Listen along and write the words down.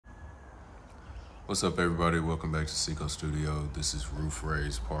What's up, everybody? Welcome back to Seco Studio. This is Roof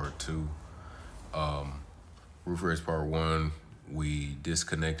Raise Part 2. Roof Raise Part 1, we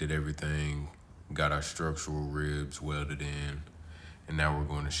disconnected everything, got our structural ribs welded in, and now we're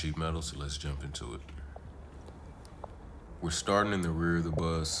going to sheet metal, so let's jump into it. We're starting in the rear of the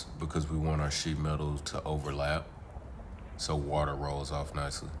bus because we want our sheet metal to overlap so water rolls off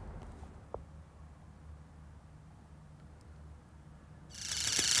nicely.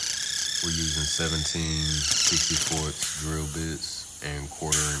 We're using 17/64 drill bits and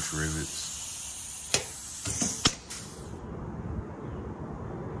 1/4" rivets.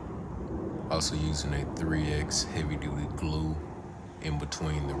 Also using a 3X heavy duty glue in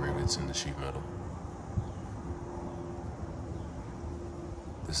between the rivets and the sheet metal.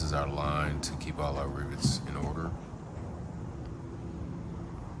 This is our line to keep all our rivets in order.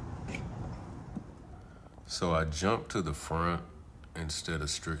 So I jumped to the front instead of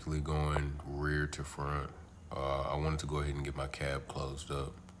strictly going rear to front. I wanted to go ahead and get my cab closed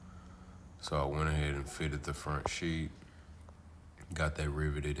up. So I went ahead and fitted the front sheet, got that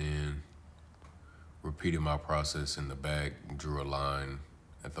riveted in, repeated my process in the back, drew a line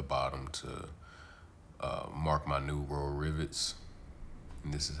at the bottom to mark my new row of rivets,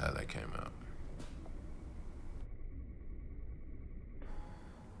 and this is how that came out.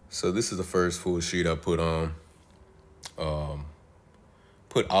 So this is the first full sheet I put on.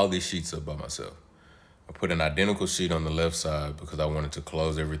 Put all these sheets up by myself. I put an identical sheet on the left side because I wanted to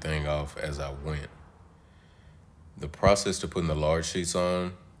close everything off as I went. The process to putting the large sheets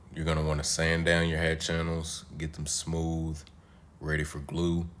on, you're gonna wanna sand down your head channels, get them smooth, ready for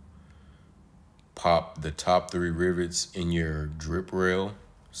glue. Pop the top 3 rivets in your drip rail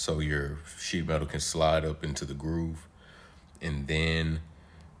so your sheet metal can slide up into the groove, and then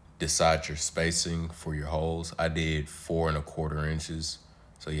decide your spacing for your holes. I did 4 1/4 inches,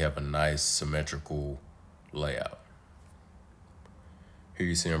 so you have a nice symmetrical layout. Here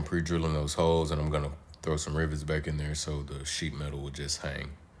you see I'm pre-drilling those holes, and I'm gonna throw some rivets back in there so the sheet metal will just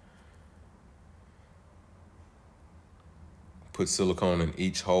hang. Put silicone in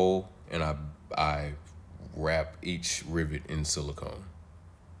each hole, and I wrap each rivet in silicone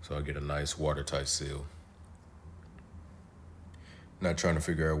so I get a nice watertight seal. Not trying to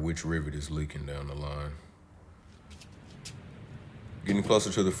figure out which rivet is leaking down the line. Getting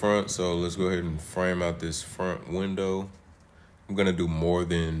closer to the front, so let's go ahead and frame out this front window. I'm gonna do more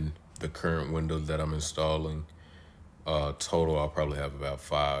than the current window that I'm installing. Total, I'll probably have about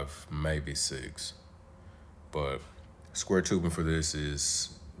 5, maybe 6. But square tubing for this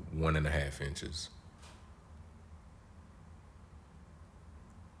is 1.5 inches.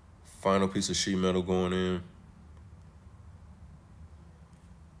 Final piece of sheet metal going in.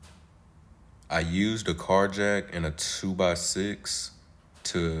 I used a car jack and a 2x6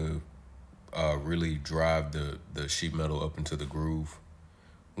 to really drive the sheet metal up into the groove.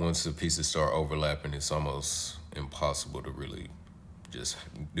 Once the pieces start overlapping, it's almost impossible to really just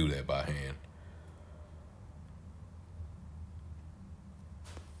do that by hand.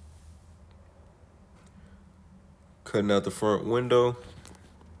 Cutting out the front window.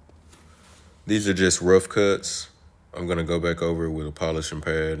 These are just rough cuts. I'm gonna go back over it with a polishing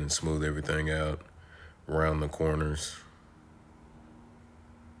pad and smooth everything out around the corners.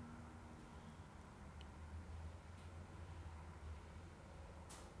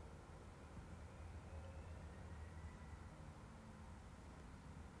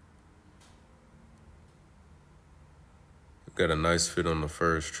 Got a nice fit on the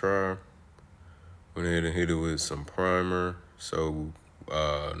first try. Went ahead and hit it with some primer so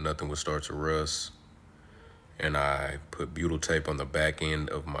nothing would start to rust. And I put butyl tape on the back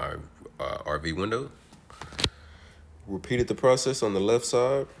end of my RV window. Repeated the process on the left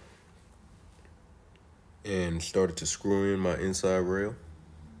side and started to screw in my inside rail.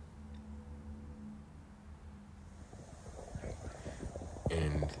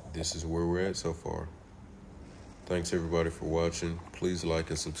 And this is where we're at so far. Thanks everybody for watching. Please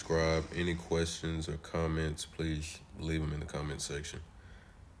like and subscribe. Any questions or comments, please leave them in the comment section.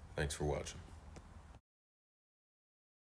 Thanks for watching.